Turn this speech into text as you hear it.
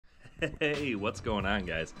Hey, what's going on,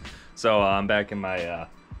 guys? So I'm back in my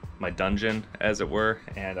my dungeon, as it were,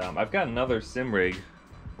 and I've got another sim rig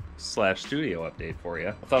slash studio update for you.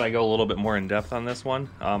 I thought I'd go a little bit more in depth on this one.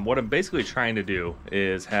 What I'm basically trying to do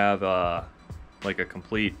is have like a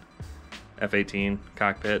complete F-18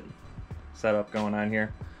 cockpit setup going on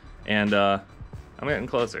here, and I'm getting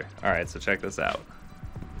closer. All right, so check this out.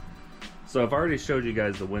 So I've already showed you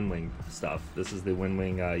guys the WinWing stuff. This is the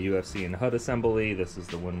WinWing UFC and HUD assembly. This is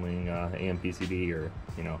the WinWing AMPCB or,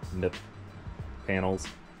 you know, MIP panels.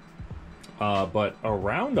 But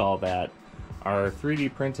around all that are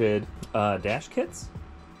 3D printed dash kits.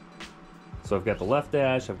 So I've got the left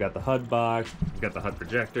dash, I've got the HUD box, I've got the HUD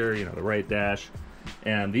projector, you know, the right dash.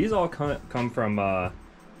 And these all come from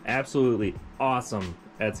absolutely awesome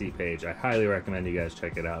Etsy page. I highly recommend you guys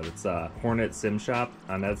check it out. It's Hornetsimshop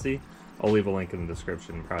on Etsy. I'll leave a link in the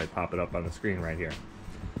description and probably pop it up on the screen right here.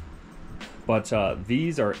 But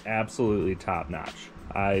these are absolutely top notch.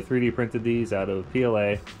 I 3D printed these out of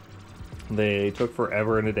PLA. They took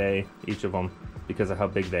forever and a day, each of them, because of how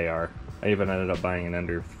big they are. I even ended up buying an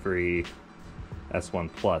Ender 3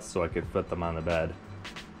 S1 Plus so I could fit them on the bed.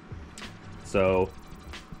 So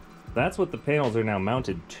that's what the panels are now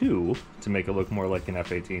mounted to make it look more like an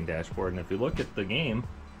F-18 dashboard. And if you look at the game,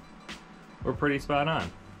 we're pretty spot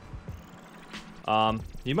on.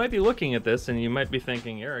 You might be looking at this and you might be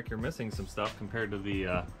thinking, Eric, you're missing some stuff compared to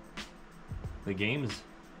the game's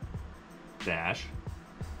dash,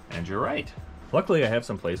 and you're right. Luckily, I have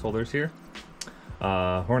some placeholders here.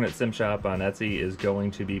 Hornetsimshop on Etsy is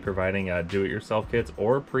going to be providing do-it-yourself kits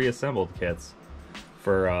or pre-assembled kits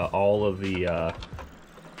for all of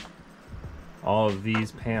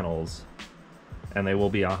these panels, and they will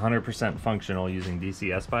be 100% functional using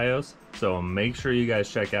DCS BIOS. So make sure you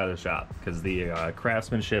guys check out the shop, because the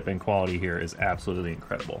craftsmanship and quality here is absolutely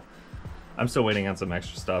incredible. I'm still waiting on some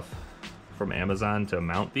extra stuff from Amazon to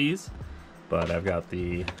mount these, but I've got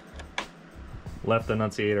the left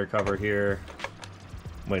annunciator cover here,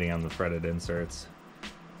 waiting on the threaded inserts,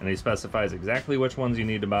 and he specifies exactly which ones you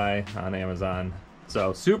need to buy on Amazon.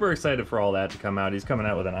 So super excited for all that to come out. He's coming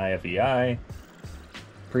out with an IFEI,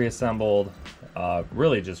 pre-assembled,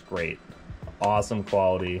 really just great, awesome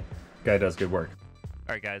quality. Guy does good work.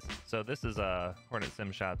 All right, guys, so this is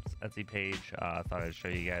Hornetsimshop's Etsy page. I thought I'd show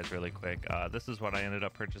you guys really quick. This is what I ended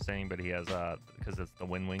up purchasing, but he has, because it's the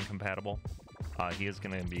WinWing compatible, he is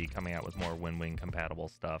going to be coming out with more WinWing compatible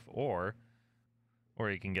stuff, or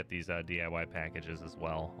you can get these DIY packages as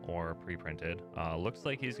well, or pre-printed. Looks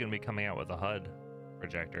like he's going to be coming out with a HUD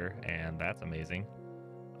projector, and that's amazing.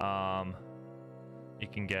 You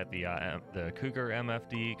can get the Cougar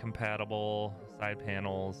MFD compatible side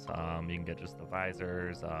panels. You can get just the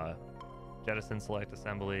visors, jettison select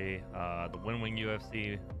assembly, the WinWing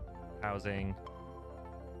UFC housing.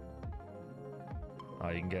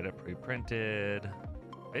 You can get it pre-printed.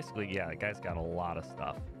 Basically, yeah, the guy's got a lot of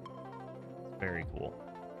stuff. It's very cool.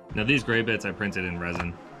 Now these gray bits I printed in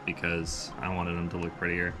resin because I wanted them to look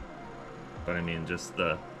prettier. But I mean, just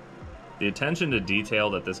the attention to detail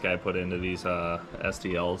that this guy put into these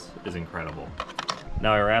STLs is incredible.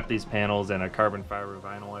 Now I wrapped these panels in a carbon fiber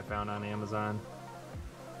vinyl I found on Amazon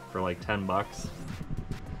for like 10 bucks.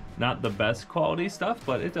 Not the best quality stuff,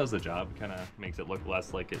 but it does the job. Kind of makes it look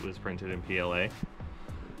less like it was printed in PLA.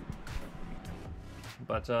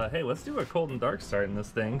 But hey, let's do a cold and dark start in this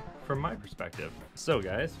thing from my perspective. So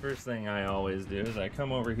guys, first thing I always do is I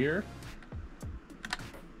come over here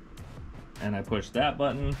and I push that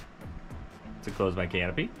button to close my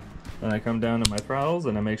canopy. Then I come down to my throttles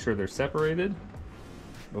and I make sure they're separated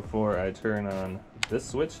before I turn on this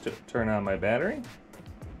switch to turn on my battery,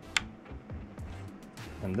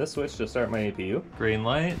 and this switch to start my APU. Green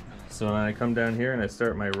light. So then I come down here and I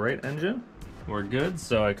start my right engine. We're good.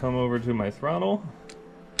 So I come over to my throttle,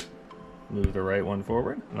 move the right one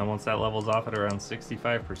forward, and then once that levels off at around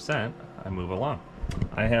 65%, I move along.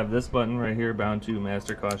 I have this button right here bound to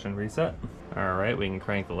master caution reset. Alright, we can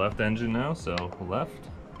crank the left engine now, so left.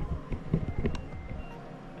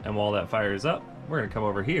 And while that fires up, we're going to come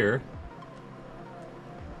over here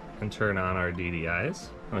and turn on our DDIs.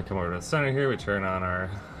 I'm going to come over to the center here, we turn on our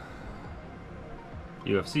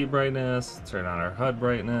UFC brightness, turn on our HUD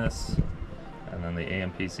brightness, and then the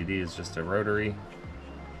AMPCD is just a rotary.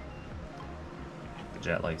 The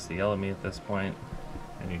jet likes to yell at me at this point.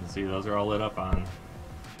 And you can see those are all lit up on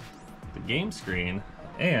the game screen,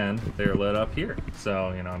 and they're lit up here.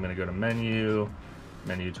 So, you know, I'm going to go to menu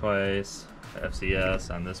twice,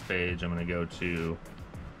 FCS. On this page, I'm going to go to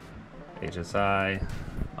HSI.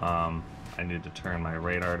 I need to turn my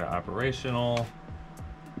radar to operational,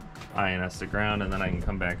 INS to ground, and then I can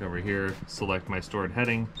come back over here, select my stored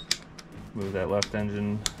heading, move that left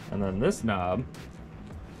engine, and then this knob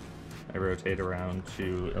I rotate around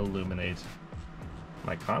to illuminate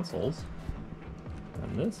my consoles,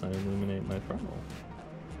 and this I illuminate my frontal.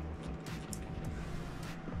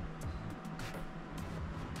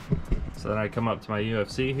 So then I come up to my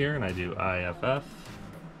UFC here and I do IFF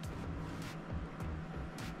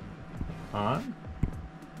on,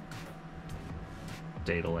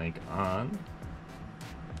 data link on,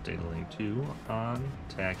 data link 2 on,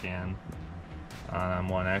 TACAN on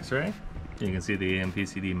M1 X-ray. You can see the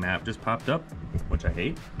AMPCD map just popped up, which I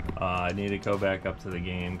hate. I need to go back up to the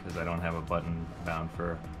game because I don't have a button bound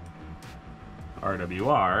for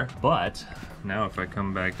RWR, but now if I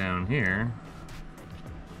come back down here,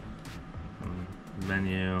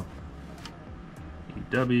 menu,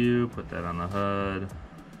 EW, put that on the HUD,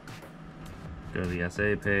 go to the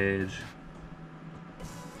SA page,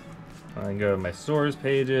 I can go to my stores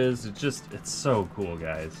pages. It's so cool,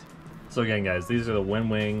 guys. So again, guys, these are the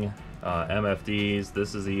WinWing MFDs.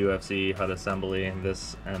 This is the UFC HUD assembly.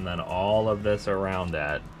 This, and then all of this around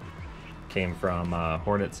that came from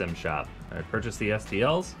Hornetsimshop. I purchased the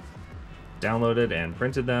STLs, downloaded and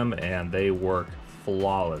printed them, and they work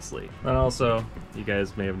flawlessly. And also, you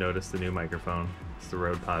guys may have noticed the new microphone. It's the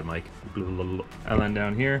Rode Pod mic. And then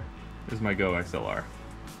down here is my Go XLR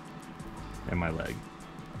and my leg.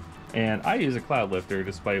 And I use a cloud lifter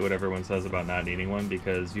despite what everyone says about not needing one,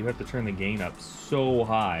 because you have to turn the gain up so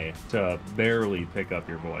high to barely pick up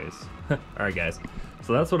your voice. Alright guys,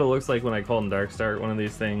 so that's what it looks like when I cold and dark start one of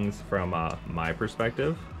these things from my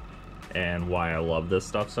perspective, and why I love this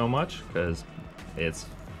stuff so much, because it's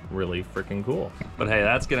really freaking cool. But hey,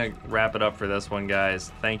 that's gonna wrap it up for this one,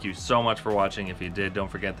 guys. Thank you so much for watching. If you did,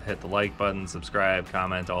 don't forget to hit the like button, subscribe,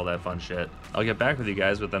 comment, all that fun shit. I'll get back with you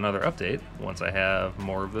guys with another update once I have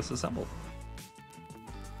more of this assembled.